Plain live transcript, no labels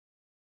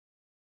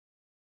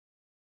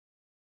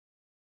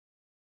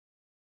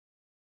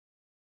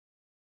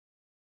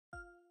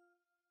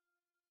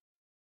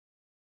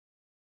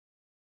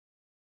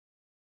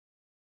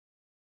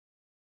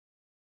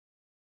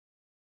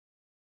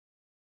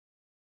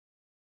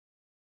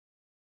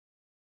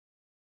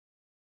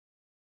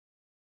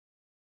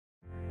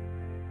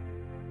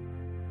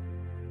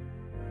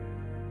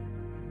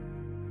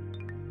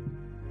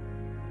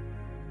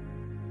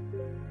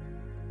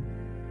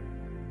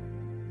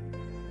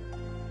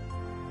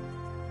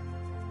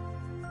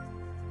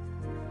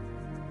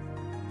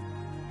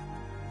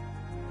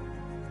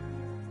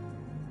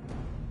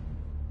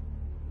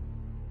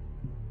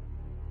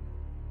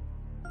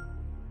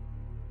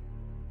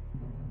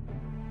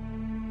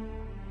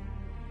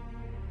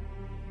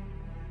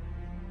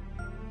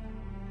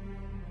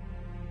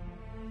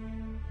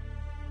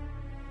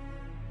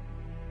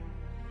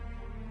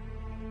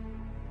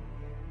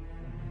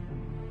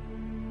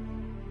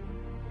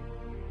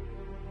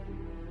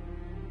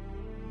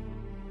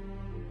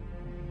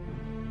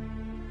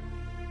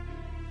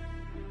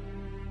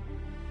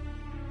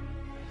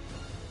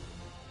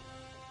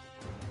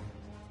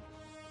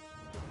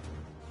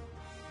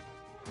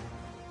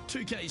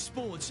2K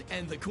Sports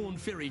and the Corn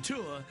Ferry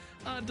Tour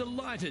are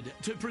delighted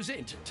to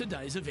present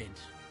today's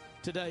event.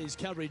 Today's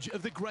coverage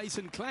of the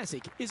Grayson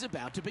Classic is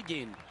about to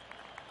begin.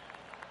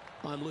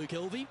 I'm Luke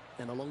Elvey,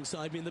 and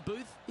alongside me in the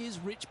booth is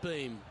Rich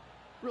Beam.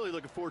 Really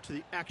looking forward to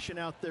the action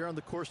out there on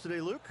the course today,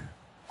 Luke.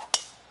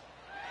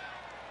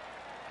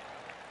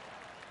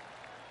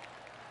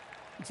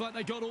 Looks like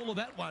they got all of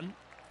that one.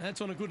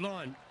 That's on a good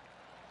line.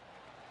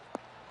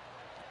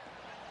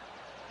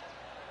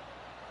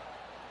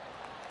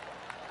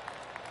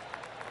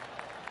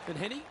 And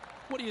Henny,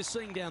 what are you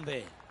seeing down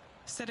there?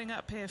 Setting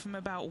up here from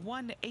about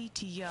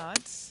 180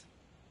 yards.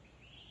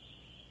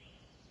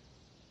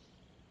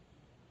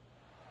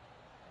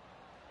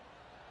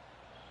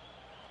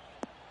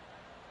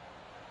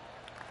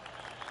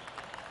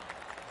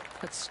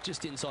 That's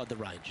just inside the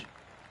range.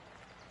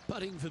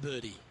 Putting for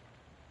birdie.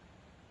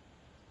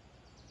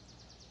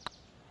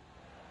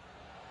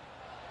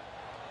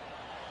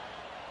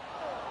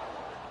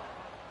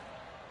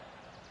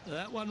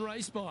 That one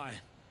raced by.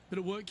 Bit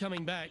of work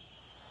coming back.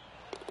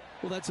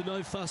 Well, that's a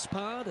no-fuss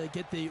par to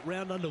get the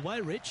round underway,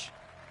 Rich.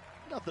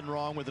 Nothing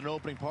wrong with an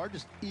opening par,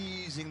 just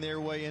easing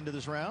their way into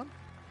this round.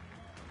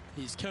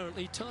 He's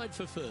currently tied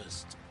for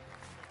first.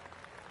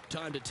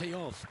 Time to tee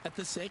off at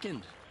the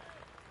second.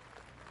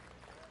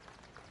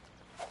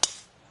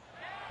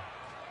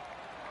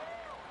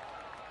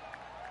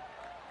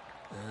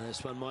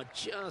 This one might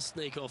just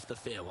sneak off the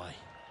fairway.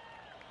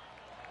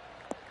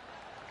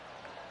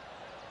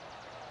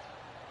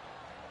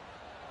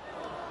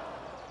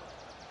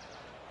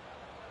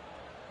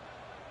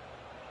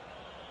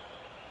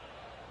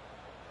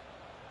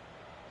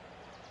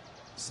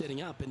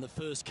 Setting up in the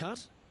first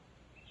cut.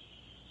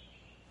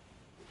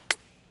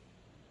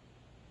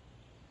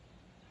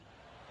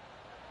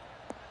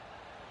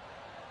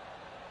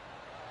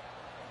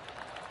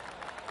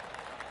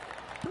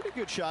 Pretty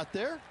good shot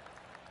there.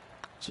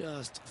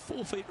 Just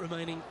 4 feet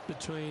remaining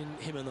between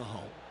him and the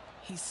hole.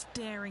 He's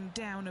staring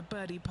down a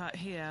birdie putt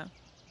here.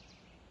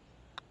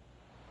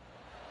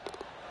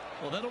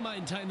 Well, that'll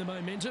maintain the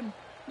momentum.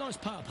 Nice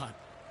par putt.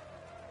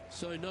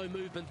 So no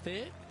movement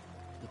there.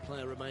 The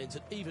player remains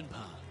at even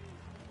par.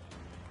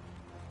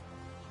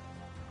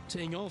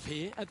 Teeing off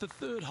here at the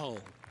third hole.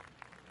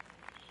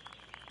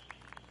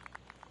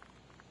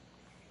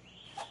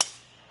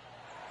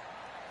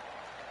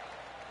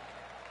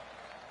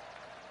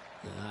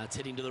 It's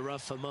heading to the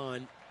rough for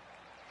mine.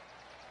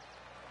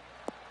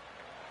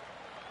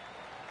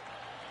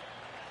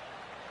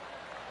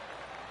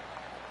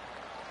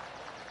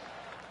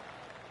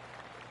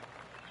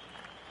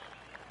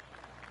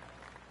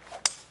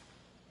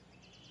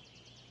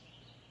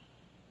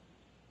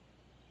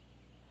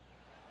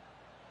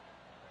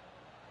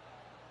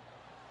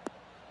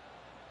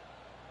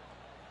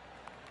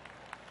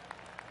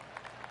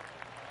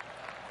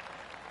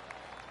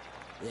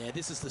 Yeah,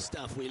 this is the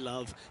stuff we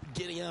love,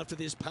 getting after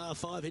this par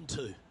 5 in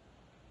 2.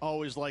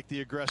 Always like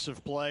the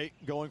aggressive play,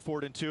 going for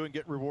it in 2 and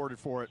get rewarded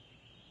for it.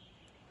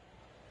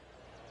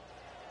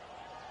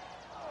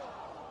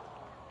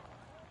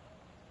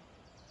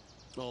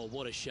 Oh,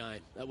 what a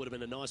shame. That would have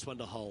been a nice one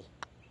to hole.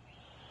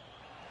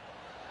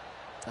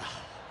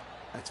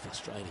 That's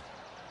frustrating.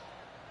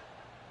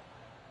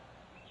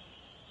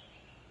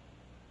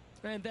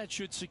 And that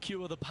should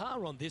secure the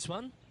par on this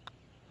one.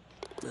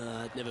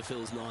 It never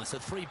feels nice. A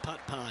 3-putt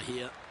par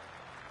here.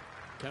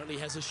 Currently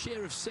has a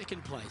share of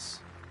second place.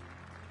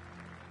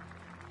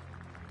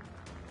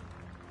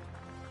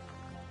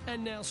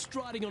 And now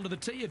striding onto the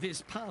tee of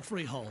this par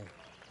 3 hole.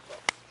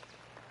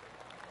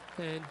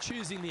 And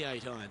choosing the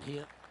 8-iron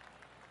here.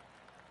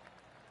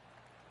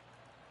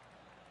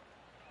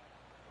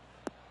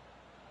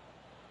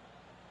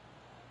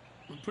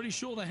 I'm pretty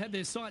sure they had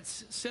their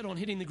sights set on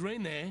hitting the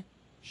green there.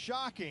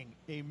 Shocking.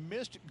 A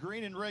missed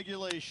green in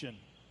regulation.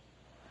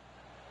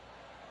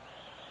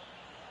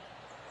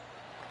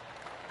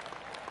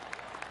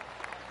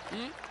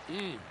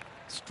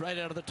 Straight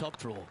out of the top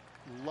draw.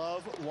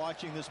 Love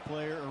watching this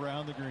player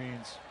around the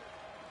greens.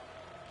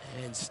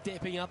 And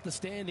stepping up the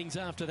standings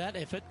after that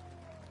effort.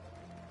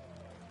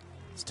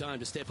 It's time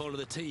to step onto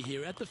the tee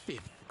here at the 5th.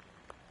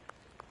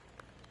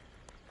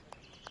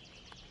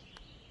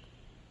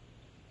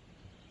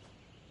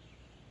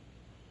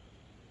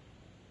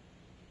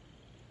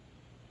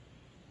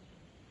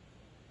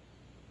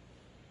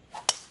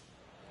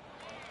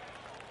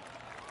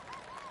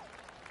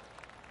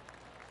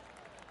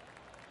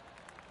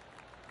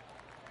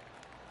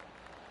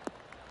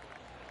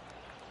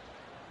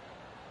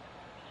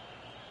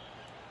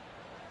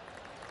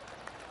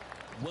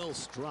 Well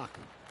struck.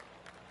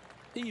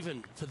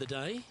 Even for the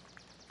day.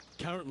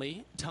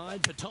 Currently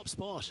tied for top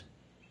spot.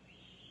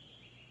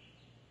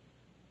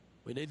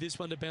 We need this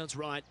one to bounce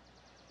right.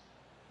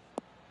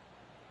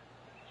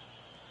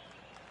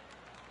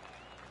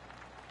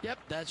 Yep,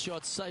 that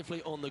shot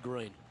safely on the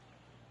green.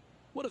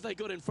 What have they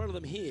got in front of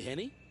them here,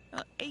 Henny?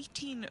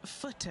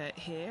 18-footer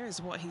here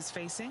is what he's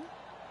facing.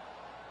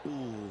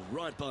 Ooh,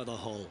 right by the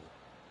hole.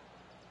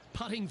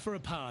 Putting for a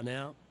par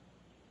now.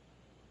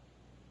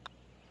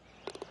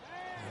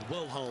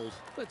 Well holed.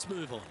 Let's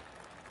move on.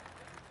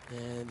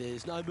 And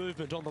there's no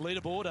movement on the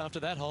leaderboard after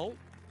that hole.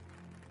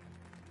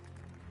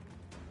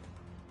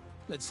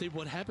 Let's see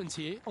what happens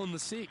here on the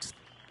 6th.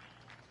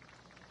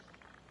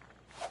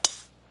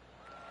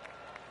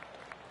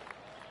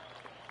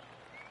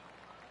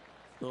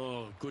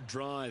 Oh, good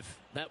drive.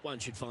 That one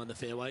should find the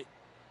fairway.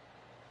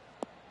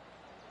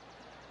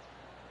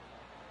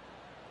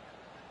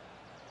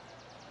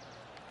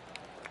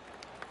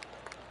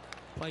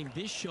 Playing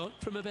this shot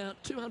from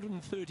about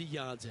 230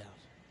 yards out.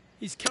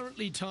 He's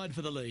currently tied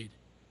for the lead.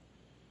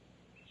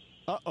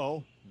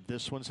 Uh-oh,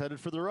 this one's headed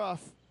for the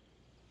rough.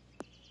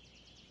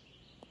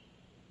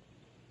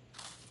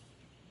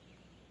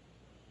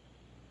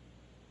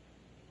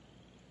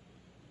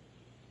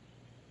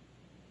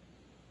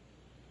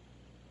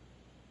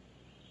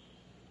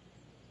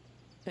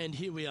 And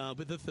here we are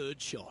with the 3rd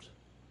shot.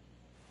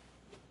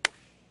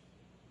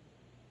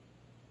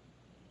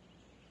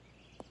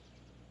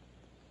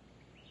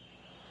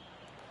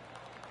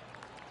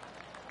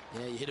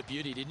 Yeah, you hit a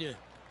beauty, didn't you?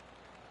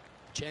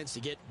 Chance to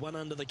get one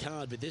under the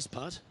card with this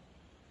putt.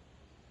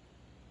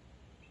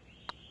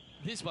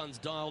 This one's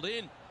dialed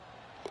in.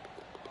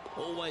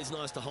 Always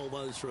nice to hold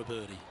those for a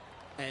birdie.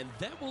 And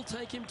that will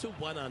take him to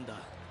 1 under.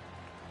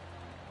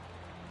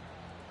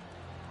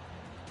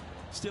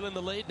 Still in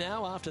the lead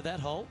now after that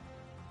hole.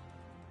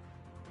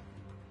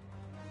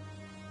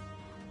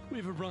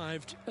 We've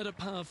arrived at a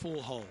par 4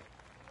 hole.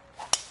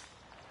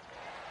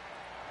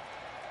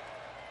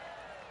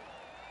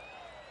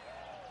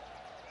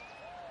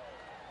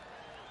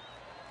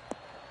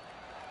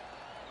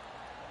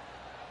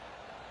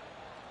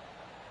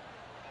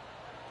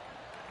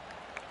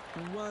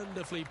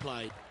 Wonderfully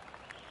played.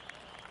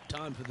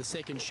 Time for the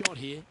 2nd shot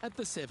here at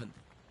the 7th.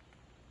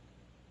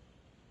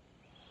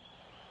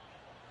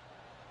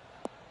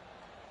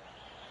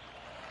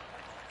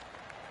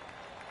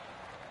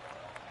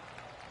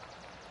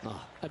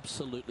 Oh,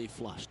 absolutely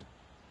flushed.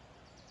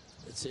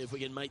 Let's see if we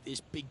can make this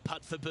big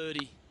putt for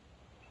birdie.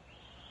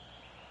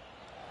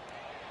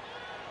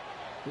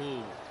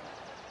 Ooh.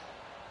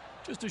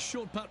 Just a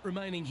short putt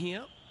remaining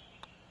here.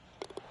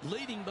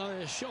 Leading by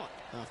a shot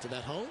after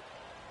that hole.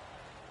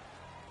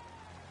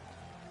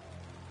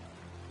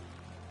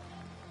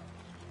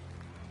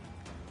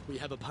 We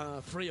have a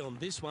par 3 on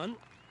this one.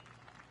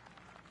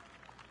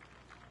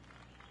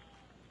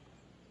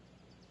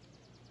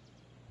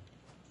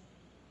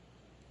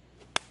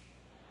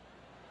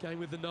 Going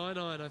with the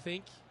 9-iron, I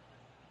think.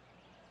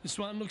 This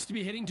one looks to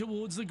be heading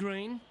towards the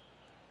green.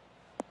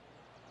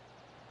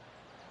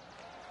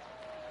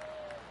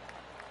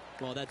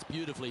 Well, that's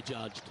beautifully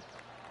judged.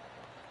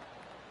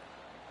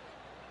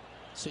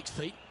 6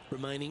 feet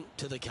remaining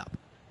to the cup.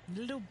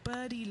 Little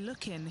birdie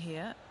look in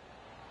here.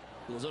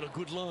 It was on a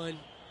good line.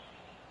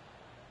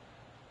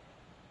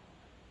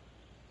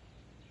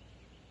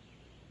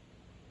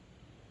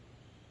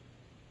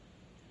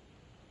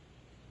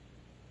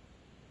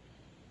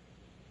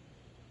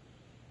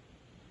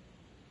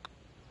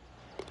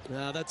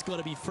 Now that's got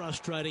to be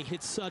frustrating.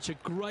 Hit such a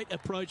great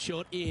approach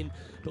shot in,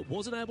 but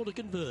wasn't able to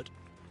convert.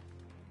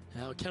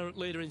 Our current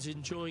leader is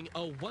enjoying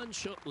a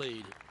 1-shot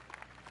lead.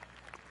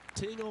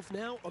 Teeing off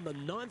now on the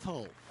 9th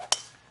hole.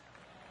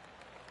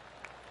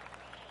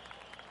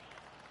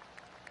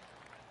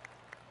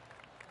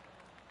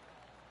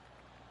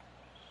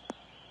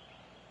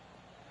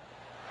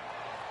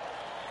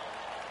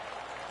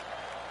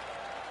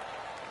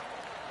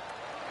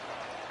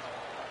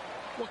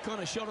 What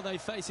kind of shot are they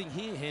facing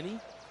here, Henny?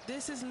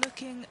 This is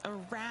looking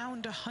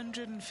around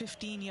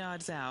 115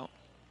 yards out.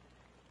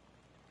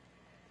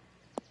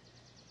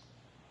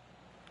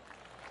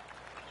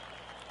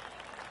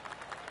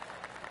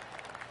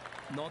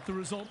 Not the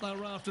result they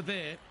were after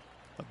there.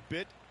 A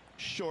bit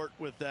short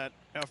with that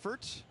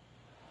effort.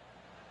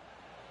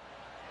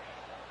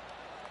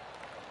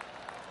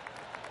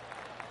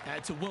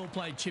 That's a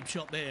well-played chip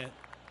shot there.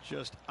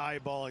 Just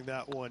eyeballing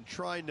that one,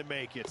 trying to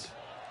make it.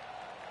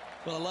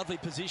 Well, a lovely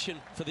position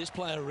for this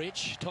player,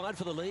 Rich. Tied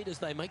for the lead as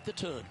they make the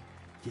turn.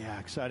 Yeah,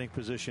 exciting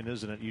position,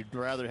 isn't it? You'd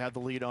rather have the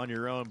lead on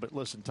your own, but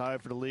listen,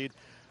 tied for the lead,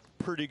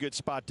 pretty good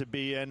spot to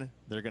be in.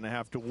 They're going to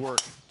have to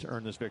work to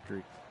earn this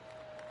victory.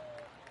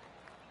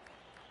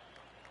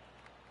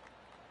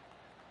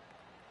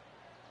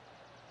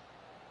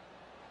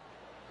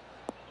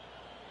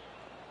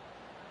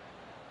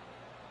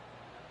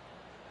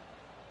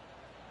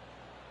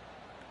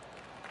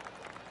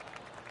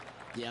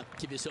 Yeah,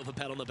 give yourself a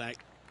pat on the back.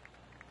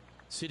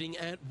 Sitting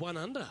at 1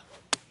 under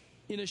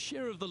in a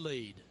share of the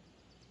lead.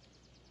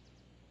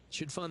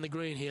 Should find the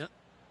green here.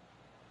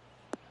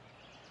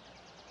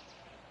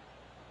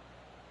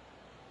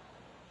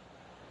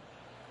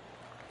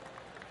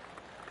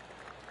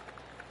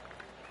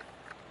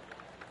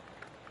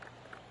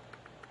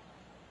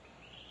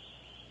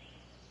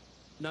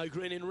 No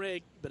green in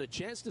reg, but a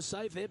chance to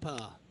save their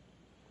par.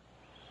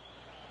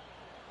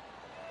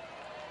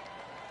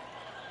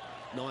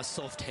 Nice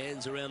soft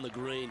hands around the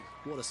green.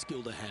 What a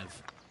skill to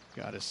have.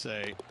 Gotta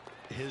say,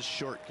 his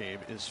short game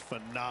is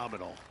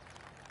phenomenal.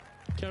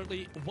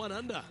 Currently 1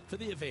 under for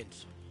the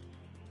event.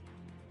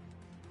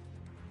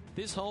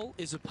 This hole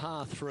is a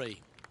par 3.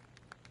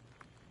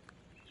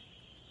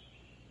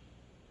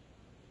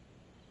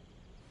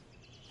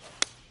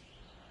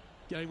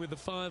 Going with the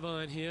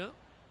 5-iron here.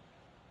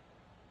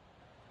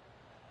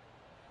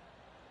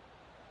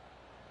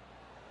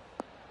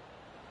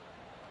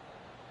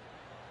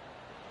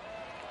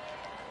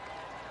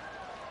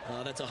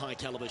 Oh, that's a high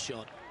caliber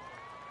shot.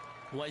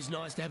 Always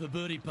nice to have a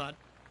birdie putt.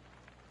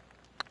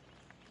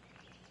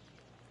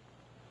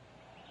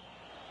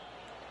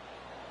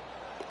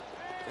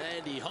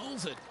 And he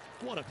holds it.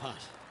 What a putt.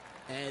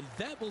 And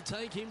that will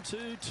take him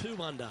to 2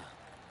 under.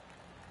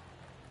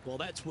 Well,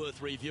 that's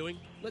worth reviewing.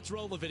 Let's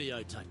roll the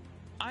videotape.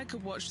 I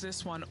could watch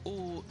this one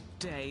all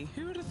day.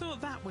 Who would have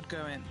thought that would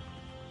go in?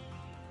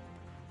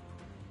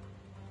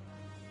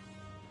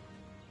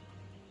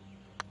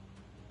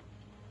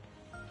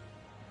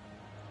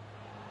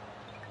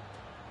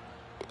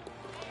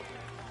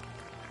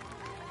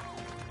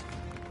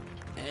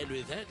 And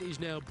with that, he's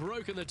now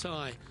broken the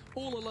tie,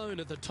 all alone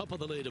at the top of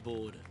the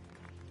leaderboard.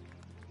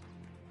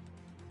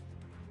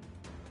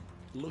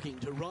 Looking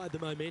to ride the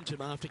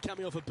momentum after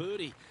coming off a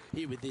birdie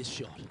here with this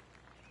shot.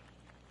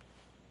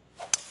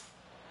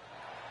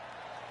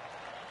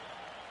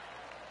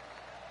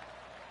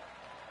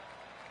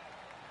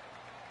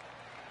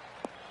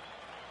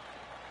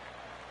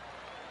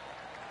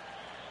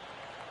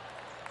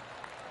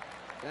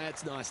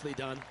 That's nicely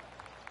done.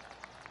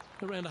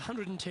 Around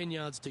 110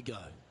 yards to go.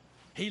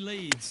 He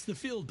leads the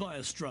field by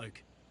a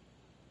stroke.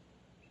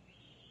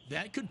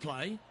 That could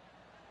play.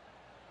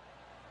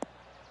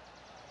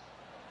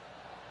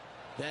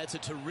 That's a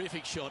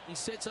terrific shot and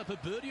sets up a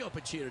birdie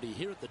opportunity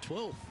here at the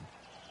 12th.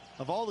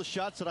 Of all the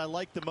shots that I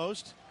like the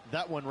most,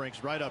 that one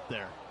ranks right up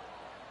there.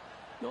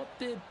 Not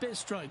their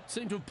best stroke.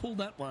 Seem to have pulled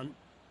that one.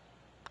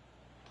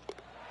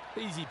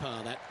 Easy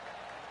par, that.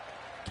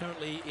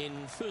 Currently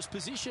in first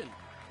position.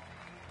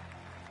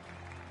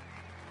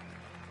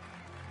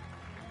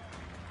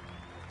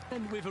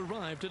 And we've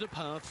arrived at a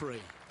par 3.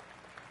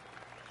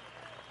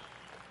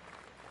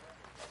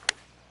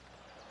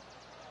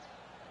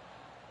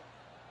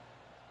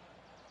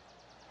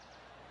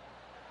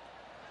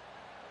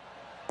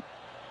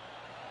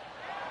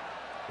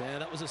 Yeah,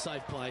 that was a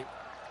safe play.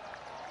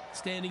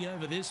 Standing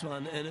over this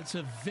one, and it's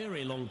a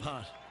very long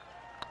putt.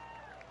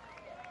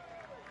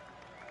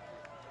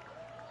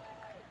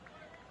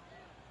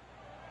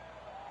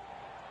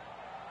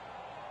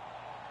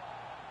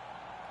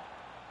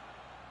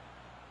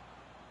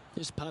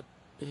 This putt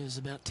is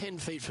about 10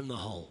 feet from the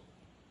hole.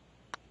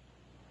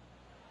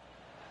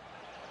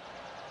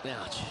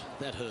 Ouch,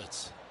 that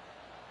hurts.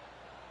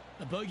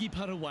 A bogey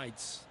putt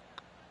awaits.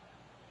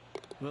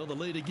 Well, the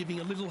leader giving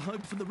a little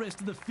hope for the rest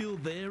of the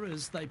field there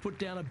as they put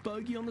down a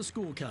bogey on the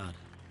scorecard.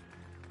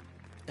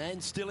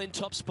 And still in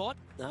top spot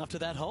after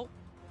that hole.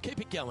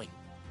 Keep it going.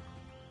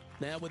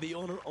 Now with the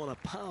honour on a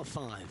par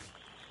 5.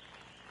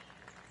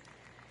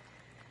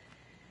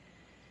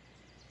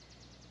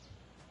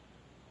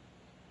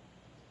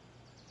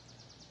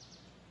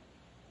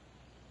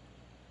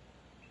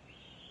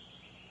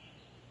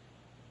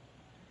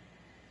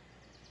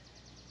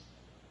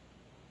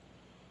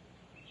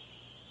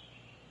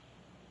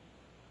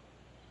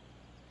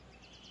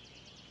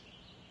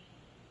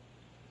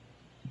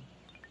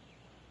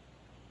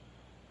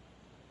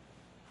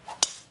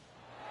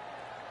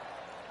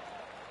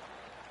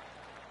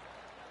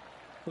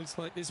 Looks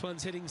like this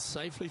one's heading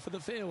safely for the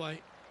fairway.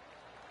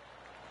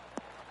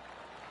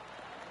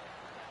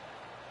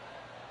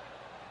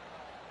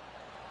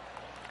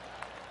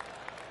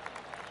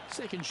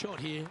 Second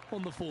shot here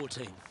on the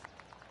 14th.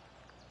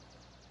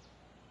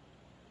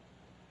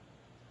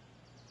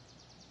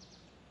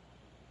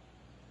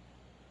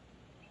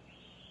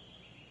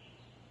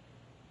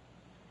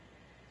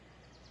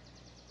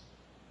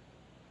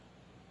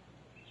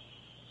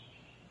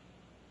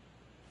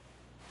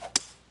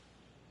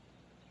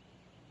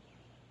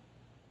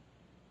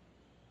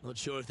 Not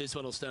sure if this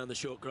one will stay on the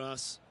short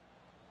grass.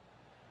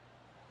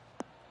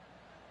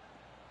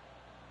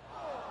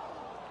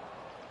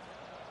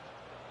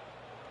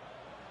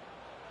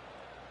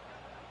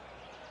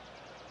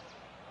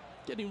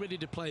 Getting ready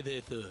to play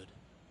their third.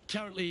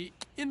 Currently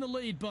in the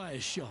lead by a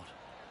shot.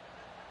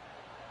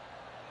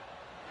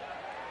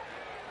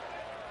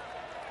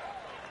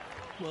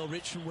 Well,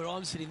 Rich, from where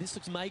I'm sitting, this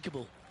looks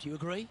makeable. Do you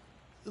agree?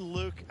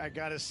 Luke, I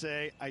gotta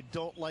say, I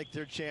don't like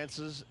their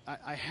chances.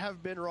 I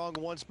have been wrong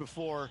once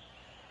before,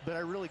 but I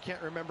really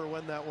can't remember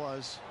when that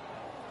was.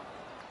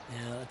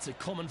 Yeah, that's a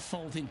common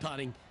fault in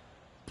putting.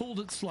 Pulled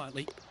it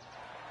slightly.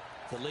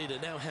 The leader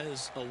now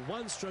has a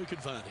one-stroke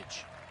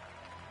advantage.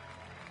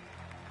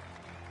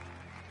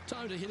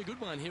 Time to hit a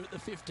good one here at the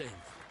 15th.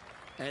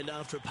 And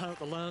after a par at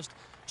the last,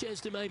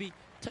 chance to maybe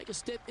take a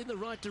step in the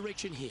right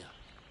direction here.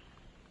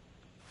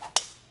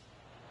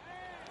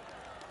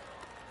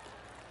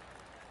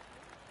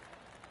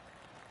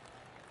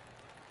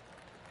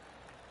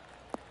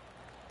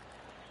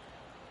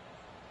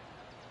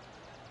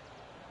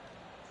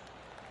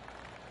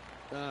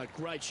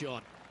 Great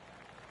shot.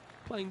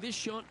 Playing this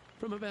shot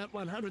from about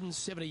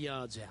 170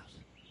 yards out.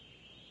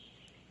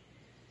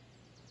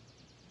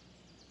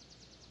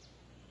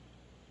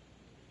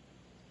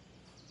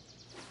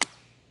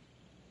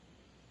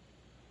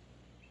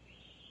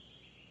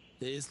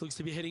 This looks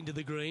to be heading to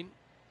the green.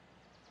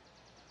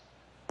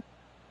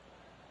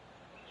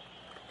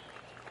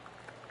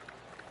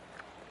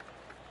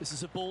 This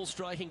is a ball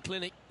striking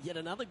clinic. Yet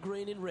another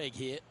green in reg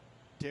here.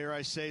 Dare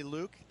I say,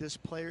 Luke, this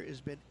player has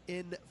been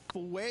in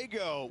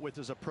fuego with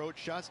his approach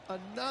shots.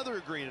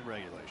 Another green in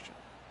regulation.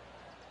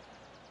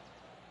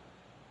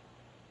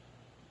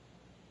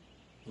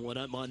 Oh, I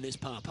don't mind this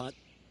par putt.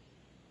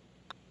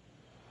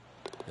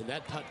 And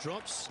that putt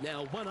drops.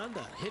 Now 1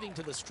 under, heading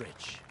to the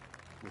stretch.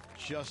 With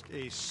just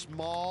a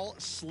small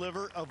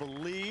sliver of a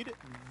lead,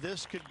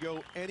 this could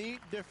go any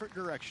different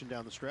direction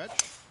down the stretch.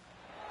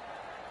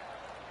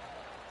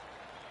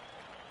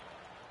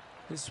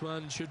 This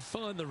one should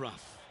find the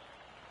rough.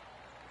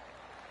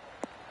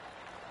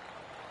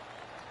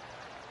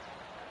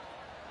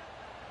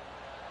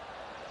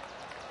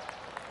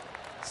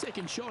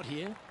 Second shot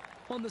here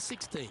on the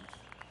 16th.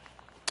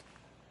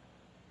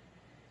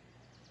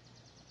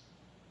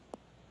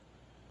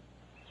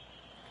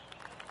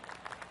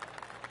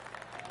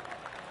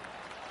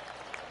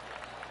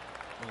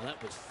 Well,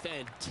 that was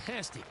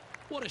fantastic.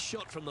 What a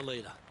shot from the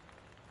leader.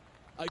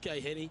 Okay,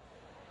 Henny,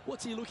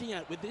 what's he looking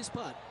at with this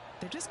putt?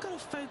 They've just got to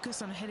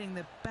focus on hitting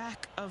the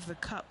back of the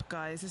cup,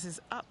 guys. This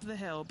is up the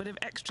hill, bit of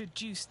extra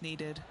juice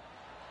needed.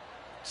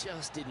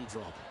 Just didn't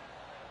drop.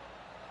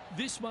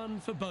 This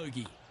one for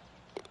bogey.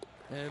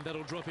 And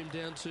that'll drop him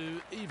down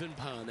to even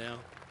par now.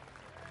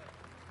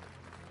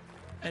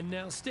 And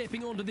now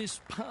stepping onto this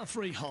par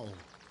 3 hole.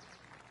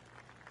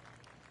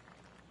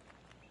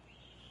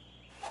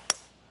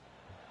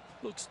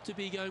 Looks to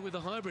be going with a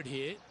hybrid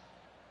here.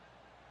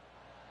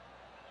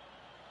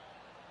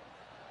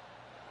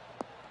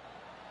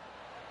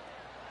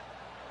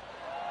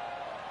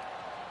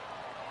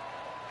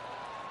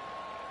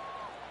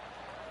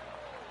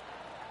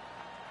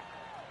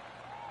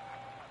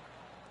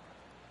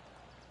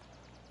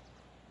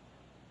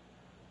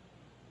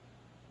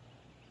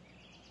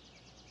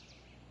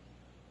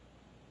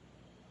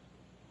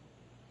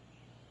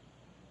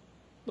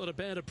 Not a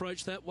bad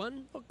approach, that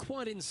one. Not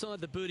quite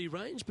inside the birdie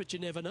range, but you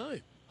never know.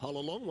 Hole a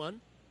long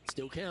one.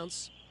 Still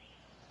counts.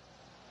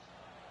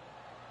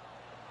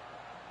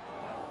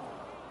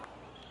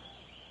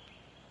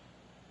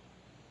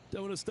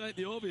 Don't want to state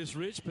the obvious,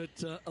 Rich,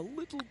 but a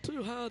little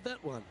too hard,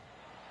 that one.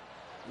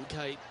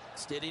 Okay,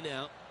 steady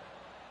now.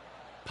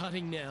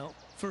 Putting now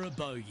for a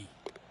bogey.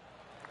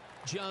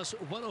 Just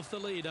one off the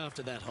lead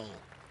after that hole.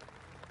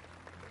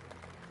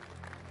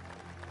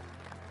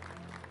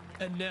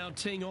 And now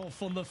teeing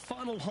off on the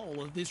final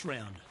hole of this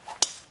round.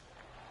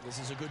 This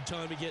is a good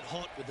time to get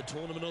hot with the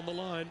tournament on the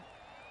line.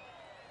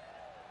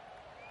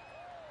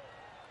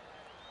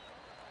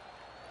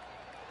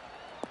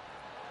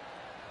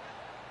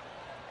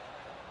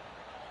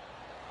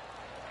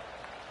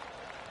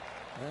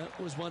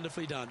 That was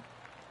wonderfully done.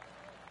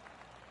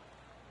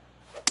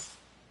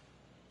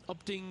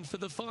 Opting for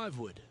the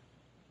 5-wood.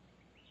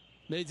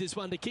 Needs this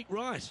one to kick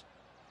right.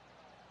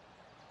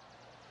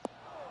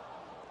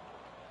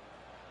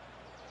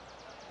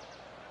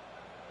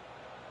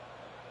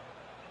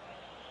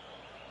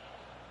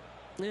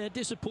 Yeah,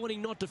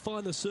 disappointing not to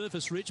find the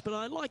surface, Rich, but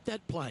I like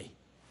that play.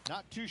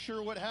 Not too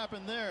sure what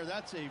happened there.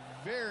 That's a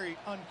very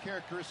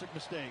uncharacteristic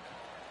mistake.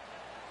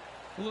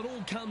 Well, it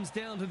all comes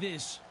down to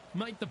this.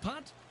 Make the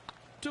putt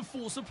to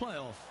force a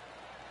playoff.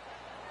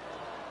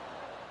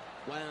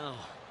 Wow,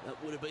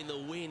 that would have been the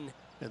win.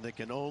 And they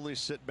can only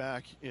sit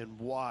back and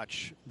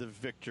watch the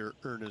victor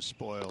earn his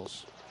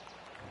spoils.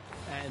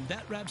 And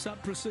that wraps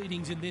up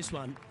proceedings in this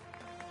one.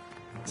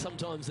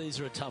 Sometimes these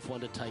are a tough one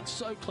to take.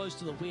 So close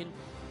to the win,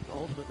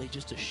 ultimately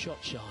just a shot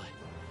shy.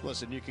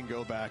 Listen, you can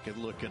go back and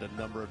look at a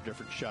number of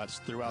different shots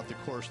throughout the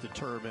course of the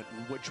tournament,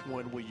 and which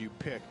one will you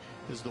pick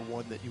is the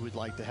one that you would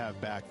like to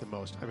have back the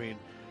most. I mean,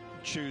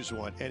 choose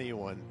one,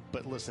 anyone.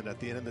 But listen, at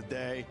the end of the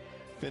day,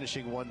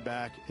 finishing one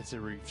back, it's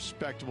a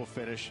respectable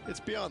finish.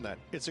 It's beyond that.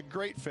 It's a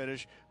great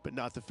finish, but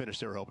not the finish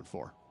they were hoping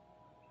for.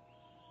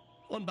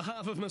 On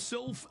behalf of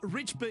myself,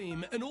 Rich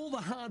Beem, and all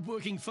the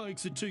hard-working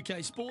folks at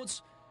 2K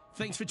Sports,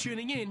 thanks for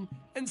tuning in,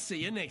 and see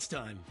you next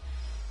time.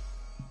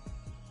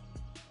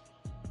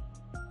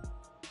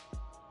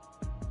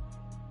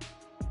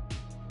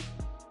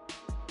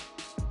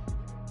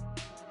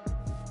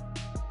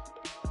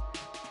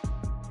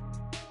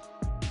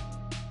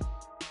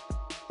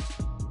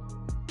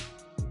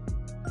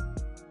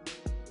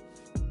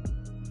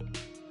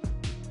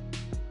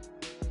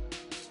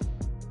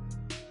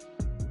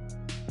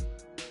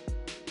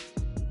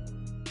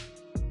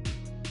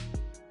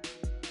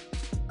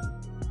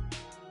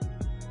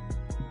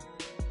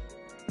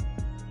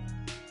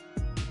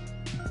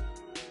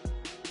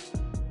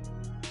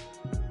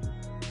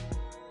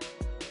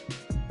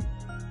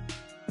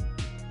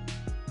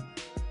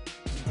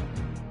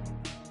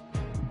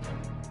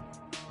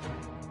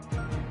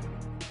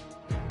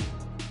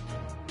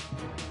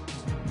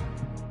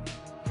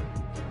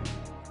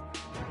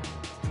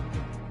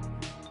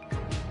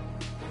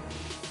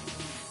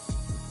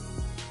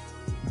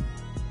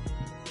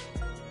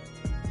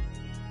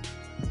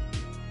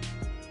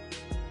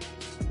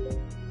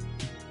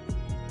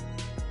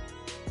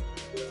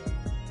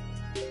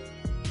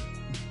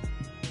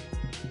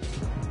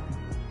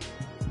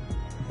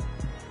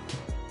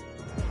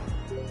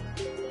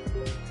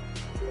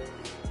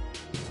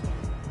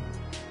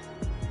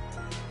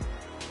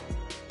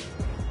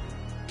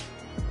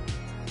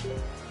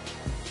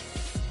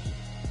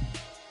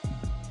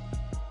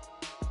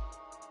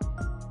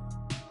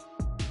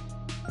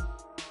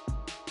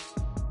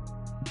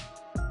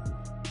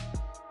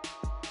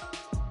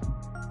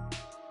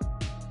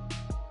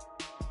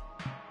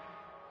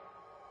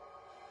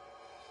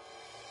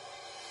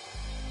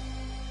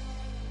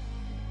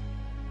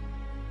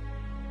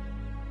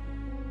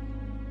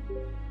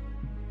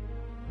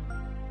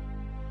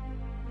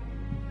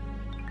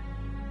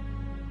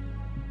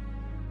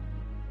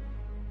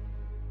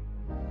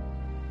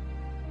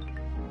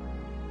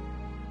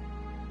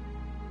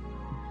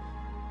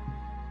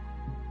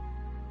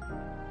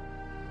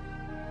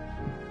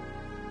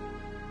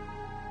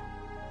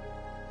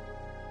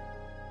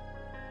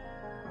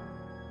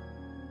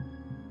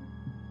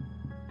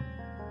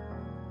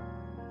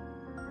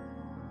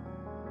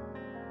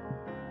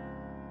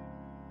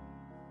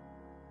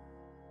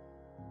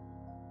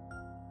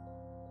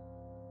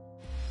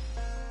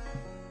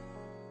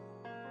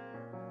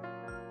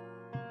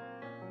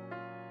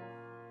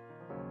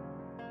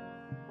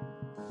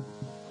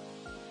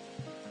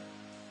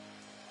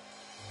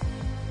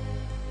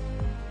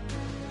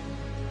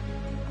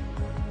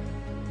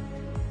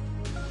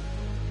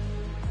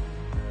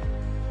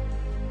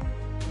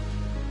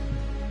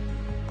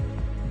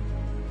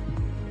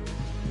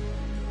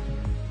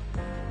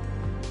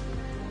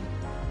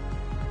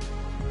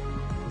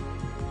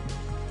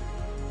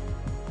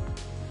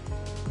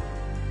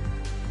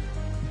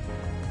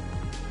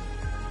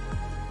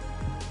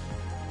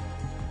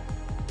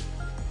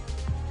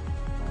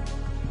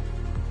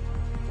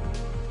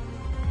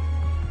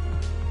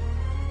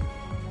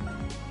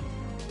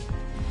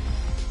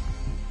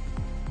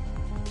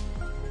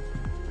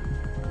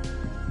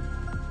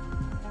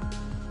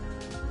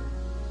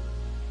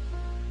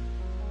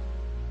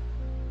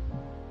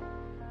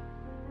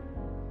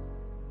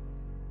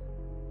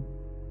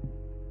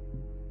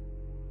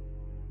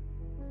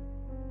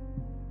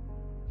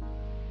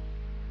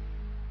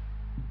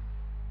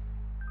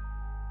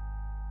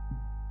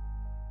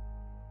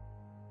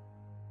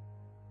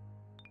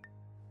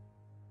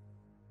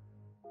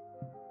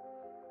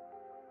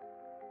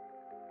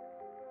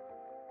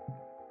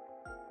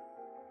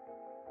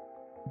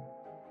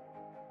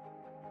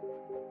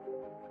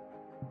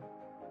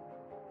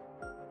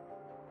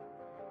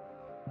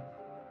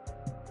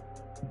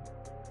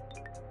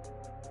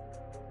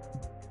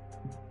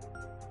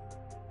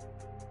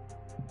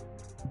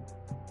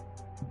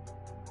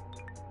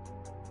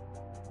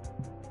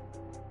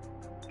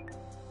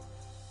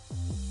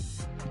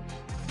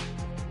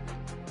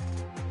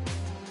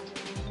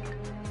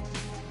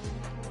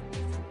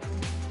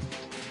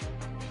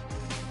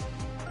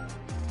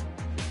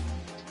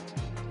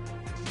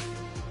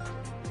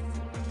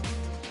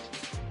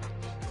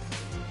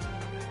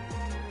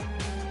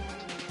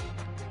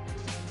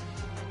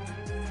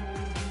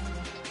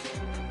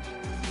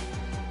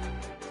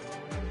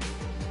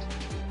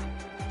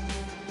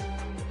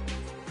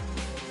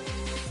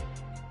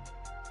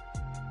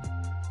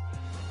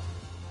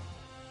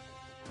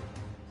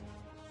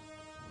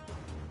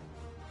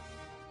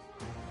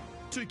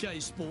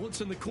 2K Sports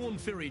and the Corn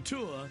Ferry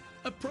Tour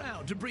are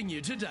proud to bring you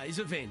today's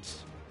event.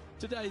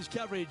 Today's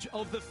coverage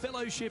of the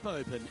Fellowship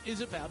Open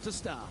is about to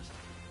start.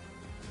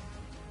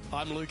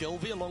 I'm Luke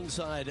Elvey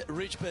alongside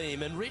Rich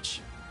Beam. And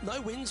Rich, no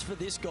wins for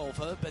this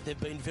golfer, but they've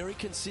been very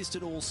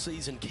consistent all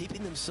season,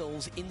 keeping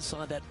themselves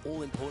inside that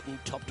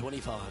all-important top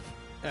 25.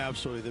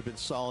 Absolutely. They've been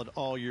solid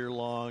all year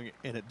long,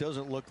 and it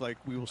doesn't look like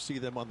we will see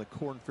them on the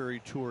Corn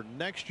Ferry Tour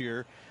next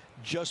year,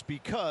 just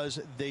because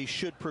they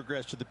should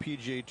progress to the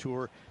PGA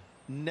Tour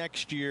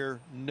next year.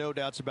 No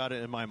doubts about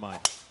it in my mind.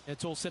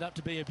 It's all set up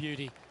to be a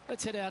beauty.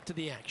 Let's head out to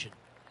the action.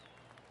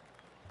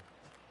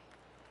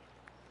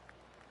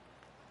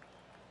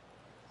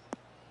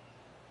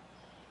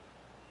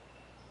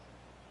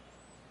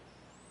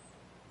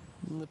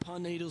 The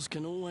pine needles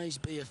can always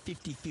be a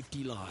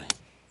 50-50 lie.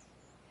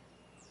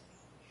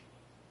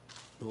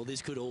 Well,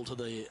 this could alter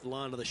the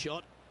line of the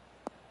shot.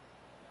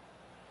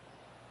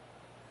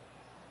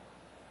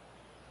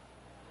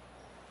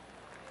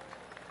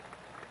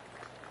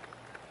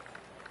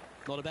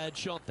 Not a bad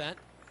shot, that.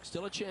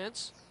 Still a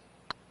chance.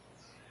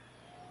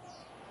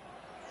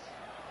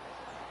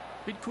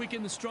 Bit quick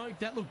in the stroke.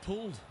 That looked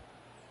pulled.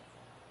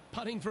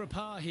 Putting for a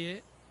par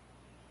here.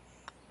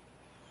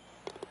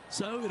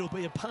 So it'll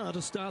be a par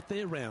to start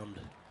their round.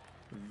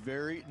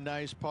 Very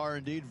nice par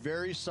indeed.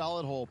 Very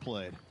solid hole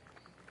played.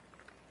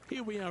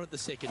 Here we are at the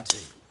second tee.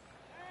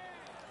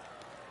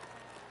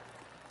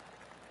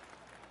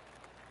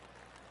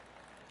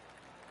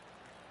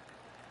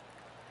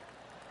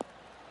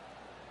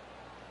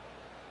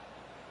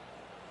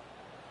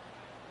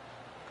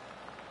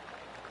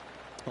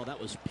 Oh, that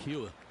was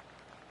pure.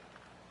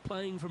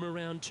 Playing from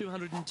around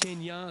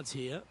 210 yards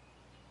here.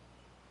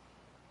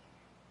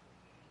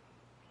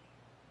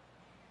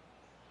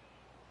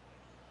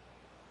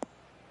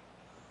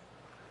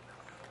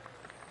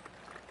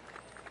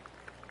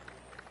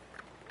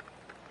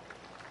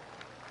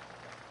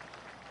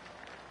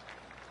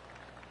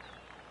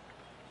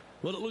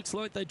 Well, it looks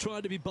like they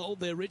tried to be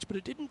bold there, Rich, but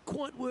it didn't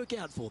quite work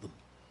out for them.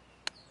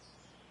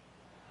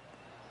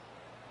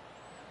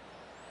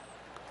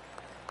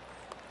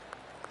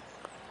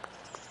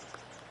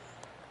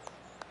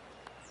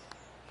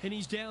 And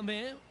he's down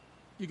there.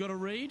 You got to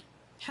read.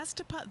 Has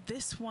to putt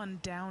this one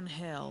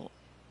downhill.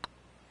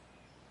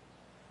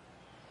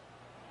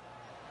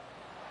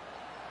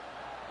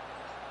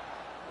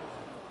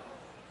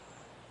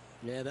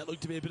 Yeah, that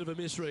looked to be a bit of a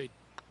misread.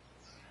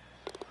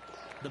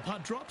 The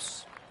putt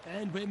drops,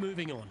 and we're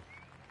moving on.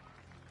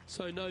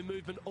 So no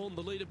movement on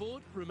the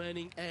leaderboard,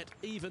 remaining at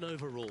even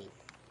overall.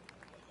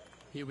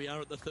 Here we are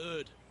at the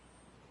third.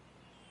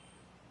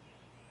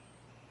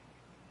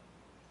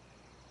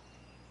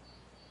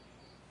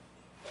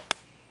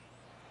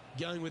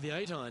 Going with the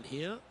 8-iron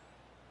here.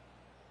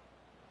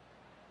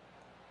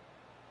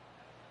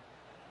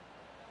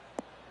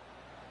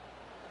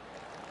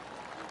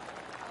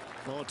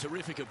 Oh,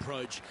 terrific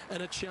approach,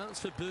 and a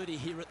chance for birdie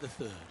here at the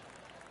third.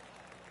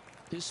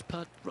 This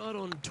putt right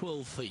on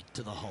 12 feet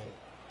to the hole.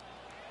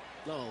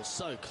 Oh,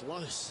 so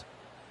close.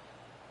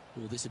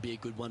 Well, this would be a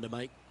good one to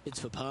make. It's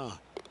for par.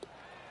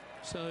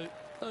 So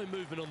no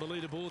movement on the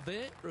leaderboard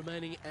there,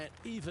 remaining at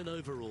even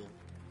overall.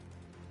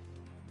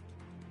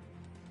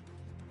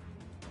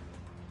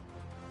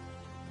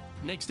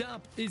 Next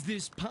up is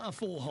this par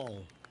 4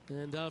 hole.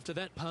 And after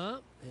that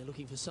par, they're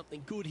looking for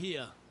something good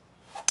here.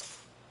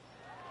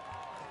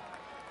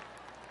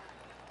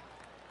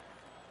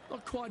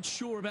 Not quite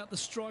sure about the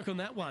strike on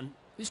that one.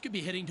 This could be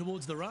heading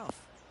towards the rough.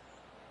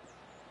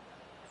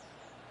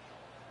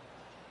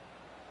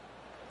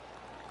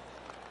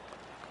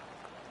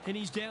 And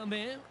he's down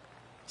there.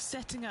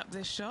 Setting up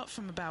this shot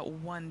from about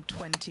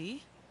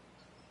 120.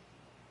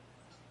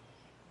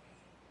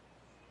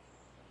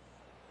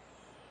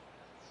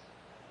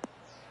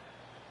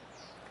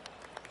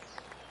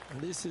 And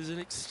this is an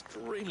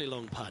extremely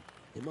long putt.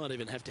 You might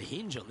even have to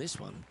hinge on this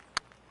one.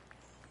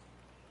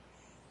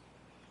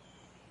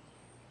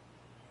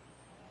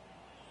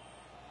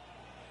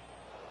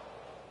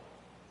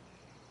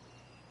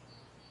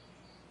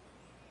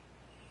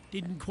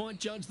 Didn't quite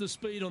judge the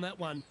speed on that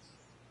one.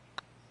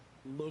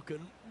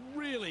 Looking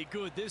really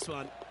good, this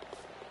one.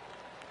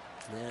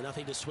 Yeah,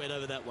 nothing to sweat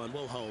over that one.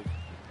 Well hold.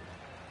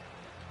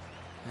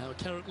 Our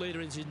current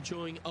leader is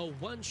enjoying a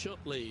one-shot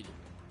lead.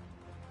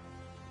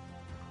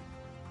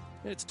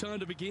 It's time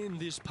to begin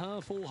this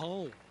par 4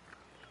 hole.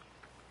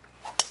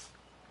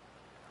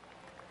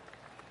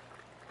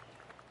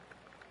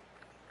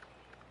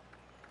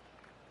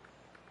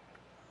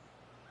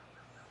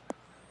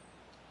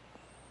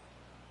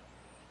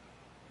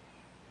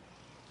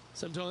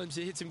 Sometimes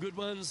you hit some good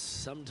ones,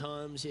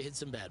 sometimes you hit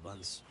some bad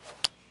ones.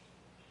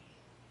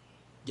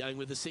 Going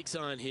with the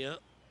 6-iron here.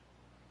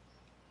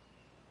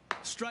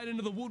 Straight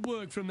into the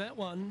woodwork from that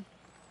one.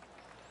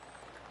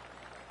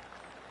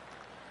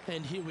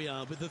 And here we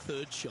are with the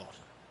third shot.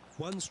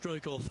 One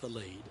stroke off the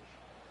lead.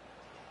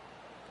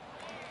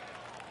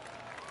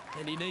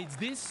 And he needs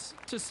this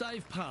to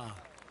save par.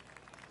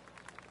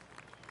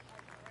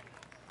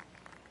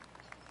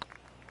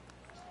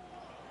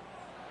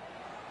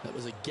 That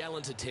was a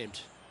gallant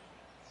attempt.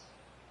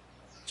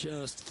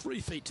 Just 3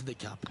 feet to the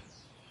cup.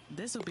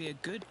 This will be a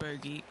good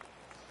bogey.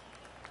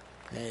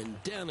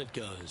 And down it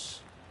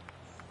goes.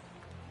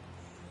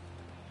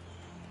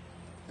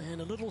 And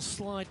a little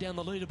slide down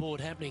the leaderboard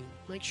happening.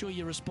 Make sure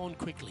you respond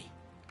quickly.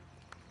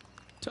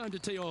 Time to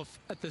tee off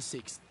at the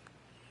 6th.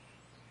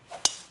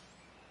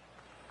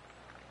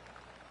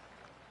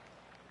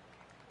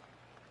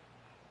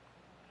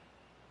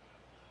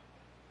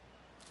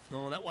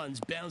 Oh, that one's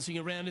bouncing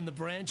around in the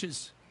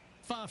branches.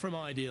 Far from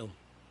ideal.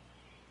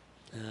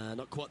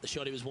 Not quite the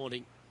shot he was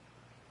wanting.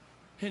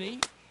 Henny,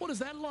 what does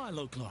that lie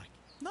look like?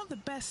 Not the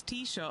best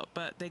tee shot,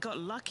 but they got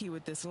lucky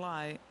with this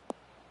lie.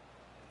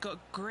 Got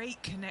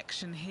great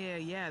connection here.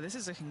 Yeah, this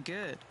is looking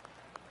good.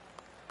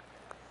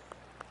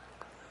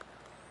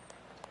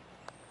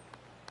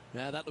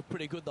 Yeah, that looked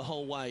pretty good the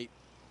whole way.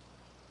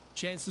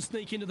 Chance to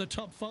sneak into the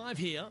top 5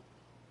 here.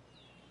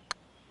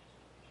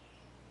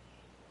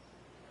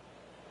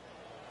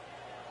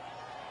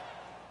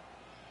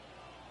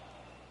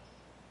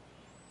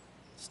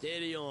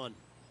 Steady on.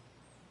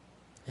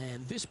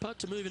 And this putt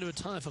to move into a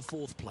tie for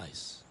 4th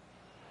place.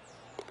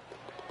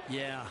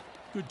 Yeah,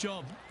 good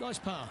job. Nice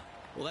par.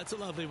 Well, that's a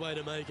lovely way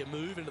to make a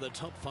move into the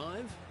top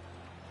 5.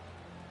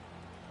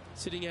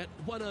 Sitting at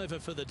 1 over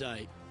for the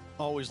day.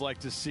 Always like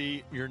to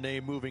see your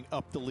name moving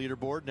up the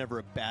leaderboard. Never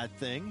a bad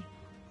thing.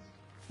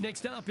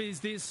 Next up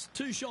is this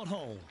 2-shot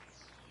hole.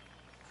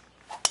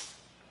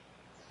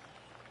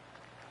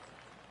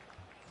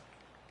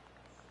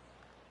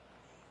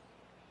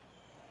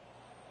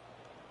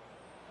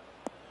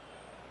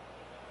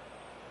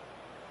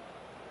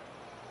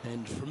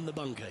 And from the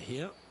bunker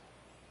here.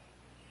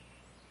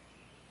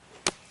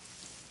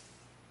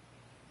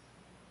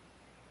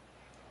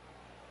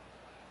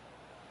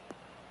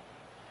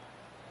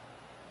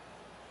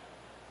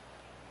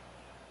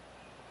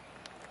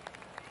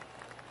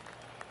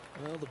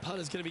 Well, the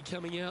putter's going to be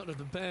coming out of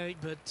the bag,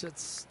 but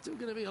it's still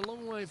going to be a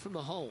long way from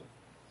the hole.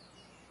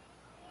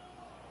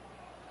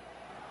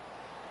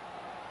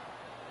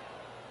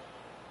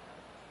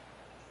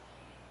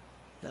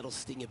 That'll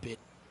sting a bit.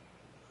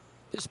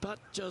 This putt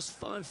just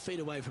 5 feet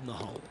away from the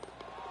hole.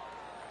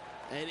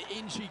 And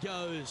in she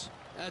goes.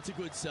 That's a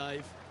good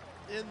save.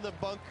 In the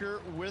bunker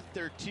with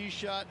their tee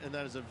shot, and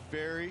that is a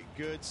very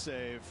good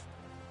save.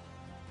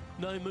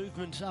 No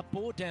movement up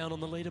or down on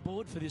the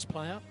leaderboard for this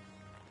player.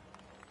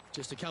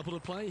 Just a couple to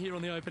play here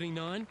on the opening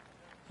 9.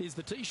 Here's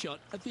the tee shot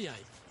at the 8th.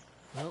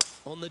 Well,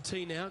 on the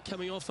tee now,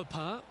 coming off a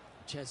par.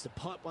 Chance to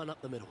pipe one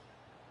up the middle.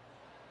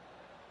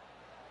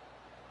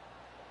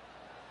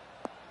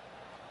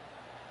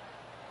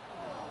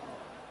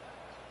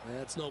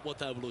 That's not what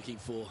they were looking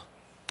for.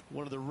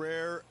 One of the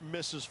rare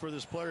misses for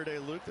this player today,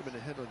 Luke. They've been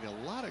handling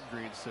a lot of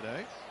greens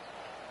today.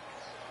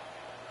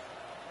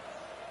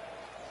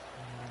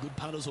 Good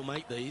putters will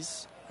make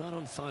these. Right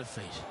on 5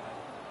 feet.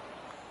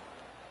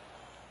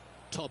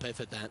 Top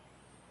effort, that.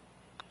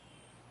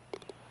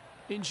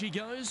 In she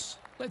goes.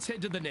 Let's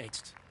head to the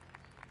next.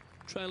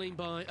 Trailing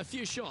by a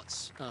few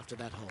shots after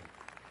that hole.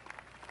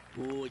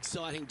 Oh,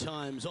 exciting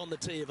times on the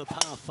tee of a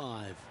par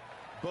 5.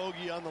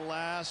 Bogey on the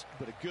last,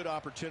 but a good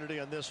opportunity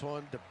on this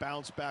one to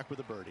bounce back with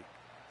a birdie.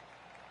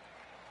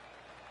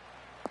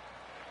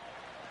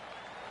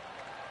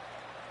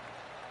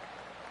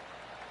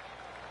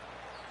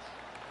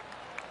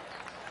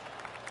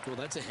 Well,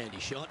 that's a handy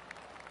shot.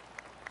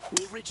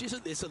 Well, Rich,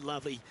 isn't this a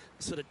lovely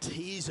sort of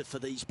teaser for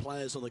these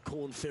players on the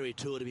Corn Ferry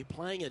Tour to be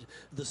playing at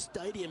the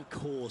Stadium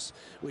course,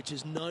 which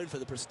is known for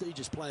the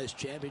prestigious Players'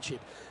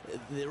 Championship?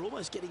 They're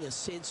almost getting a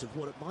sense of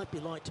what it might be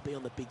like to be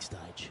on the big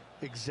stage.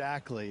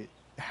 Exactly.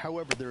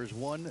 However, there is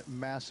one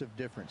massive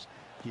difference.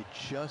 You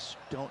just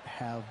don't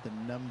have the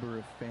number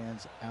of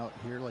fans out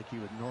here like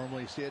you would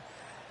normally see it.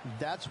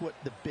 That's what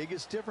the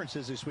biggest difference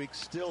is this week.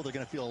 Still, they're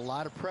going to feel a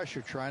lot of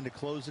pressure trying to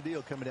close the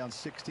deal, coming down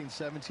 16,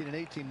 17, and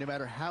 18, no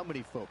matter how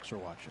many folks are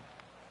watching.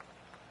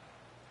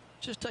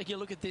 Just taking a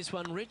look at this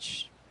one,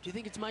 Rich. Do you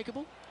think it's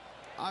makeable?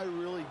 I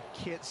really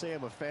can't say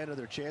I'm a fan of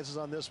their chances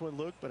on this one,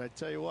 Luke, but I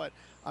tell you what,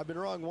 I've been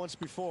wrong once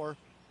before.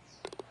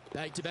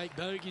 Back-to-back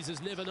bogeys is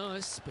never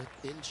nice, but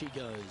in she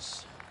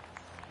goes.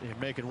 You're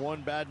making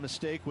one bad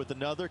mistake with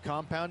another,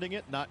 compounding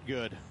it, not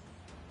good.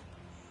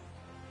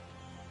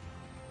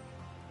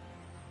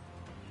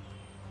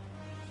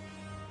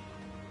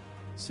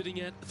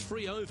 Sitting at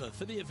 3 over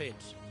for the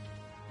event.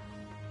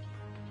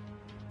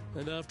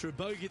 And after a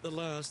bogey at the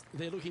last,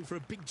 they're looking for a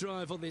big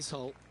drive on this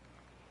hole.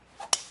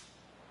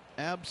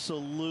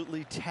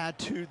 Absolutely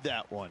tattooed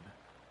that one.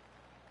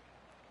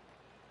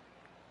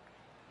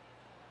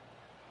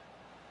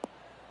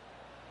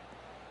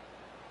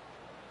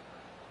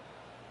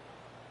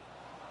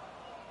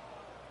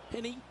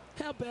 Henny,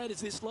 how bad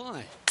is this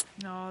lie?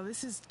 No,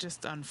 this is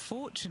just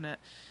unfortunate.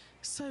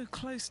 So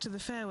close to the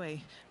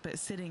fairway, but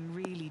sitting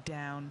really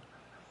down.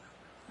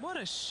 What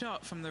a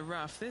shot from the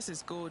rough. This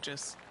is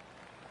gorgeous.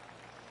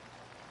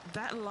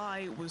 That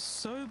lie was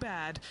so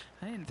bad,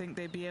 I didn't think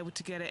they'd be able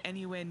to get it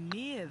anywhere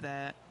near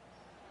there.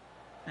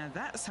 Now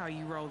that's how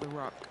you roll the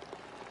rock.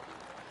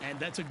 And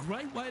that's a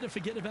great way to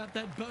forget about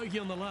that bogey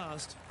on the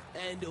last.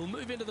 And he'll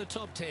move into the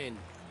top 10.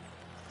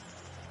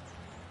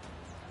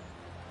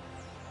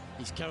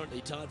 He's currently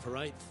tied for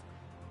 8th.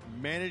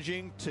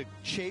 Managing to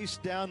chase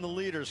down the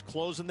leaders,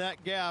 closing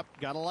that gap.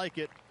 Gotta like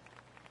it.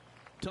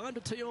 Time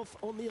to tee off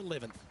on the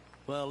 11th.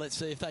 Well, let's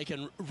see if they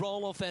can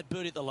roll off that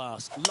birdie at the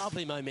last.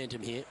 Lovely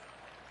momentum here.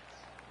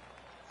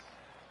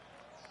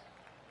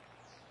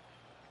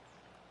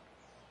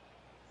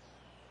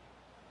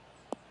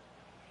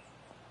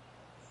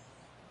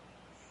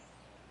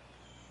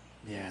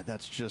 Yeah,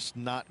 that's just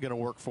not going to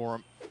work for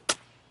him.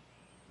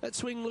 That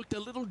swing looked a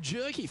little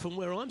jerky from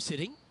where I'm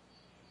sitting.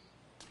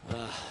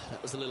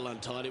 That was a little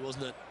untidy,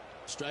 wasn't it?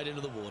 Straight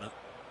into the water.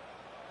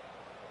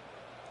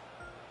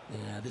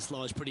 Yeah, this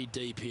lies pretty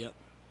deep here.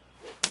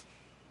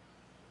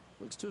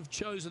 Looks to have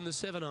chosen the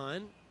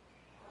 7-iron.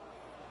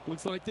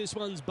 Looks like this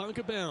one's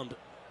bunker bound.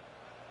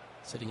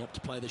 Setting up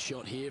to play the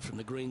shot here from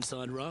the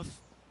greenside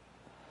rough.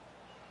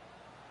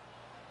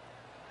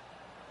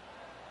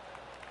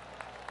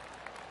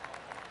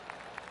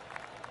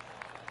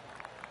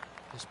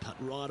 This putt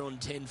right on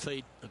 10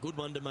 feet. A good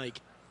one to make.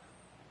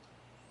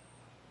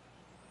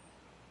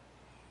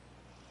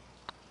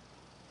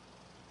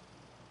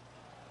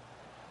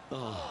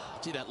 Oh,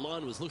 gee, that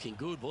line was looking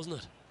good, wasn't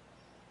it?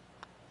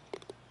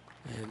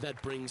 And that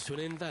brings to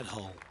an end that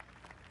hole.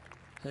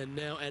 And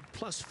now at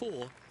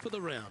 +4 for the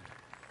round.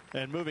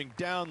 And moving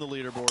down the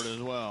leaderboard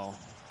as well.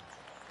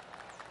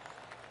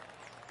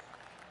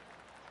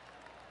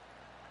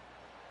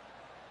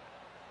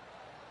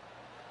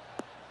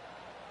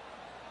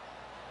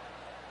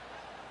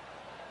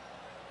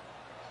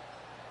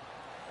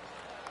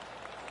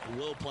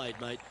 Well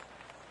played, mate.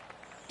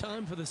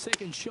 Time for the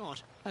second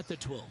shot at the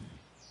 12th.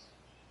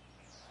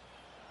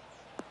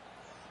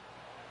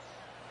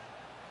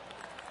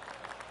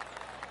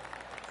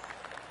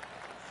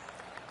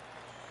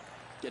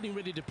 Getting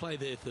ready to play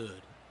their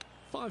third.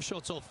 5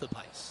 shots off the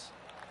pace.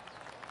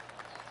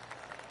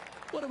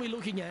 What are we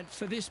looking at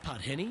for this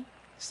putt, Henny?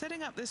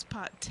 Setting up this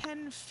putt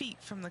 10 feet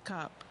from the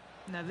cup.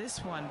 Now this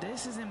one,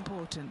 this is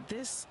important.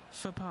 This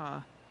for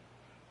par.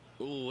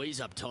 Oh,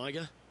 he's up,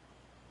 Tiger.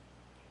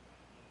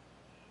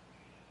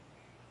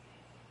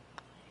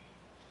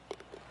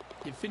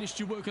 You've finished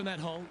your work on that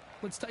hole.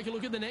 Let's take a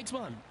look at the next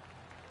one.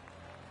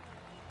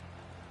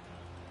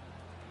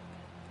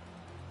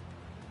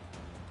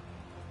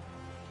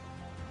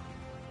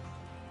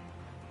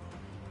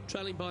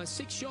 Trailing by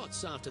 6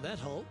 shots after that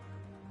hole.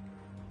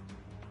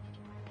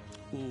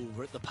 Ooh,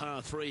 we're at the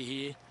par 3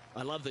 here.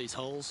 I love these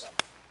holes.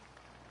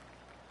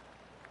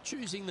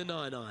 Choosing the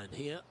 9-iron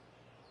here.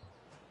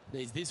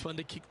 Needs this one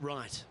to kick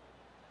right.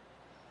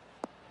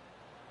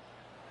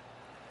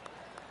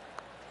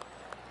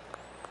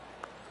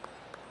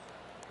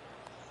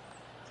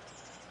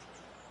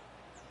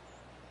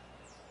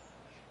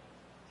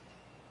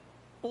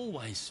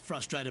 Always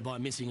frustrated by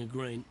missing a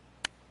green.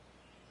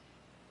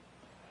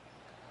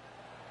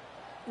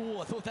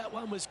 Oh, I thought that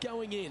one was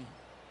going in.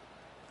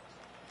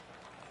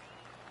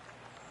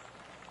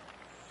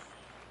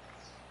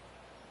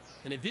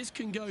 And if this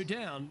can go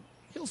down,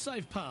 he'll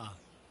save par.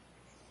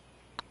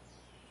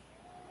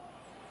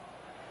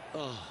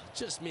 Oh,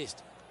 just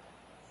missed.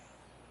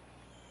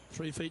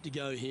 3 feet to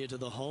go here to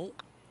the hole.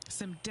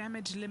 Some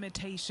damage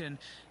limitation.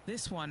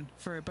 This one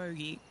for a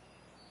bogey.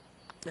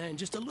 And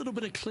just a little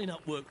bit of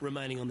clean-up work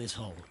remaining on this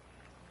hole.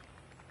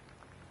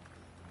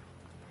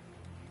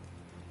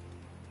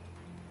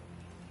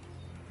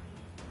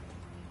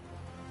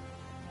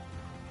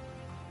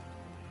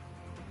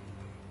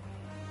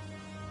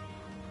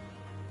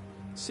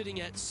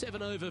 Sitting at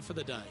 7 over for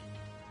the day.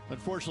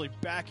 Unfortunately,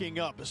 backing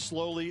up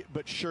slowly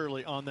but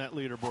surely on that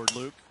leaderboard,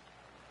 Luke.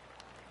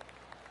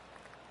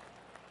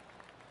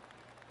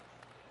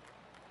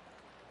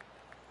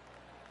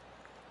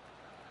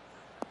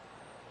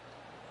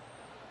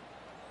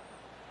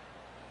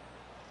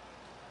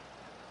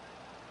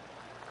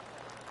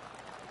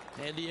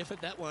 Handy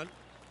effort, that one.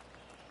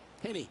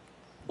 Henny,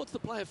 what's the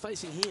player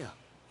facing here?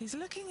 He's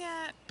looking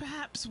at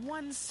perhaps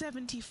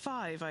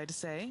 175, I'd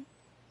say.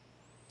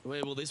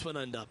 Where will this one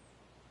end up?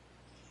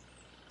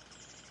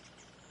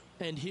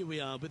 And here we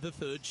are with the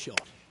third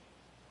shot.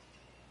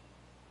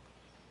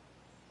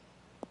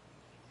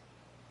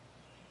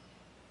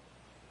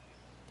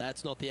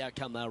 That's not the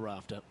outcome they were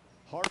after.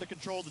 Hard to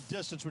control the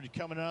distance when you're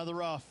coming out of the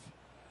rough.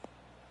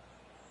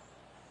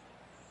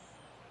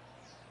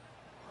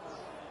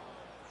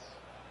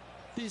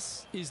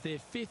 This is their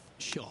 5th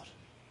shot.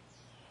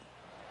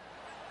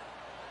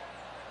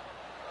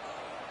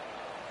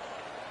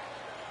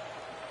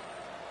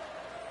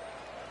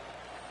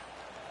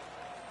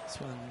 This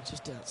one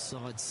just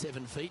outside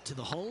 7 feet to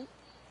the hole.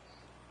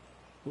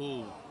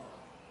 Ooh.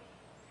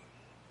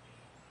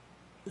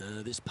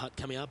 This putt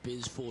coming up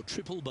is for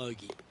triple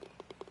bogey.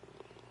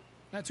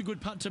 That's a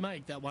good putt to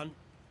make, that one.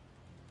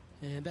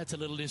 And that's a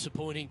little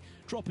disappointing,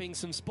 dropping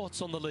some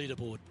spots on the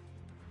leaderboard.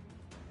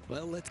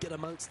 Well, let's get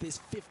amongst this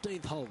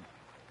 15th hole.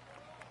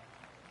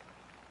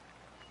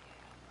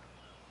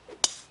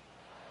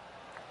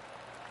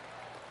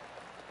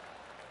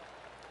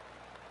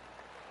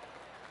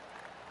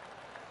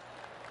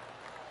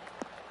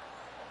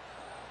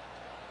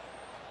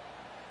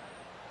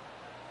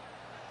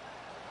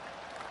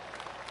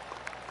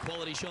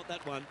 quality shot,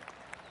 that one.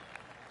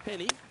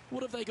 Henny,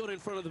 what have they got in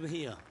front of them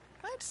here?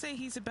 I'd say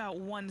he's about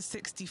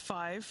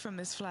 165 from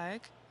this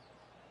flag.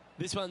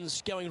 This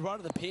one's going right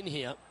at the pin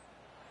here.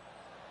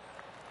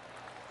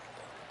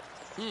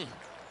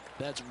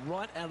 That's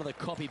right out of the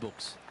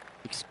copybooks.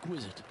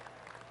 Exquisite.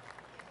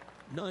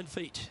 9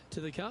 feet to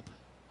the cup.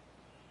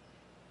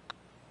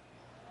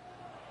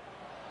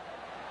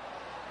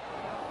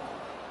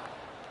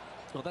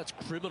 Oh, that's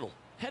criminal.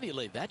 How do you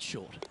leave that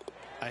short?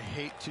 I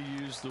hate to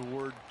use the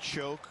word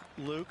choke,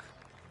 Luke,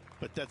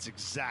 but that's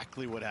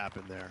exactly what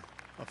happened there.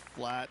 A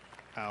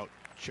flat-out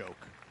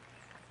choke.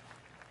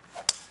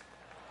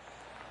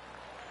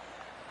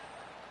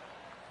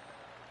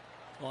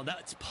 Oh,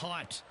 that's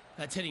piped.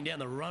 That's heading down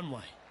the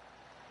runway.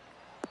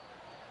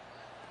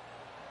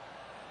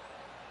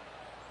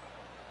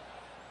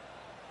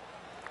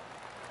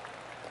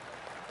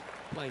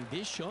 Playing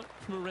this shot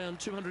from around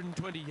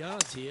 220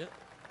 yards here.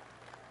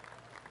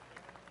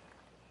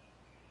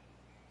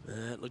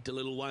 It looked a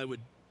little wayward.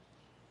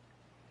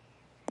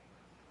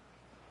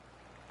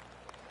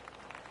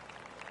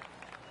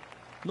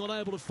 Not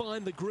able to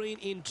find the green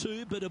in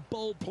two, but a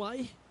bold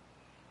play.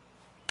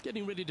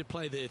 Getting ready to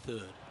play their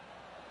third.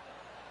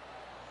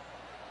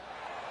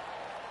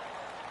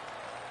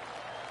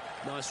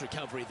 Nice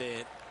recovery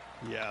there.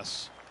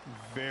 Yes,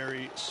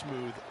 very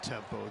smooth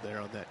tempo there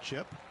on that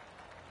chip.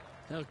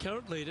 Our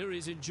current leader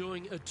is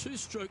enjoying a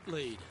 2-stroke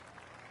lead.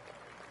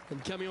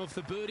 And coming off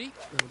the birdie,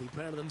 they'll be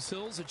proud of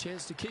themselves, a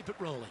chance to keep it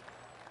rolling.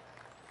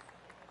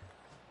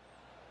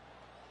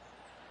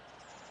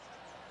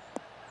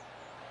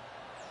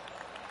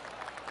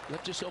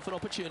 Left yourself an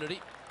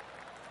opportunity.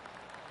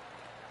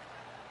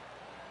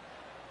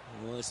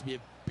 Well, this will be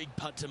a big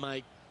putt to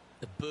make.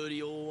 The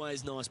birdie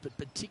always nice, but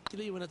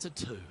particularly when it's a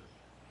 2.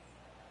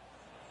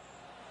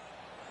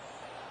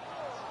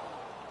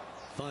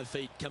 5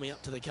 feet coming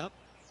up to the cup.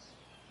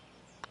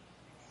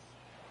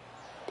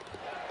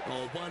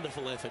 Oh,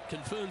 wonderful effort.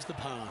 Confirms the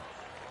par.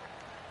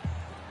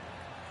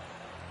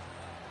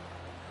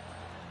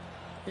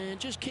 And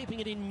just keeping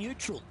it in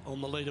neutral on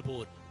the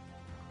leaderboard.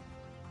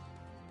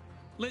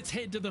 Let's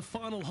head to the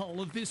final hole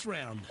of this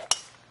round.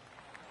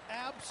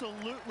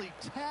 Absolutely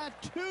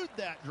tattooed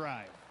that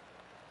drive.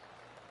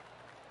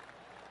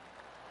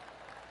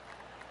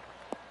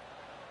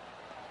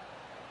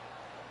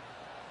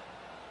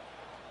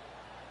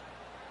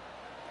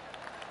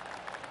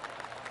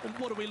 And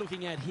what are we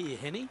looking at here,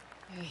 Henny?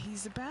 Yeah,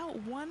 he's about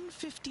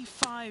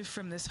 155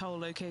 from this hole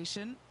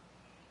location.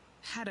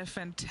 Had a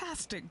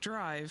fantastic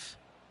drive.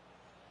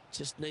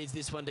 Just needs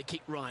this one to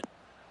kick right.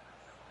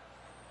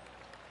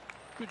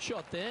 Good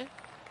shot there.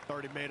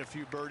 Already made a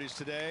few birdies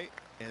today,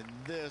 and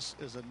this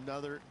is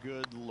another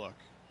good look.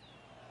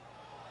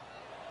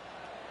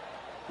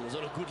 It was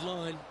on a good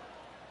line.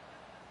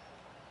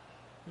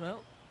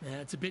 Well,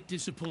 that's a bit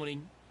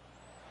disappointing.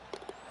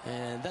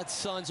 And that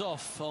signs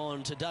off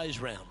on today's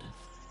round.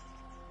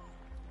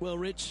 Well,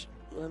 Rich,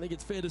 I think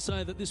it's fair to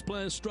say that this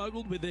player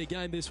struggled with their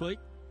game this week.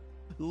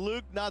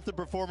 Luke, not the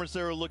performance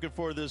they were looking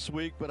for this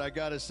week, but I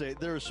got to say,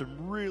 there was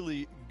some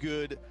really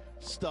good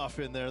stuff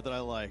in there that I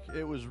like.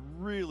 It was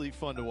really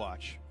fun to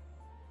watch.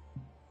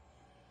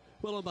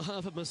 Well, on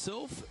behalf of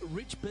myself,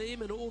 Rich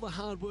Beam, and all the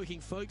hard-working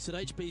folks at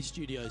HB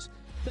Studios,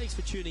 thanks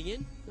for tuning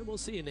in, and we'll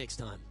see you next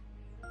time.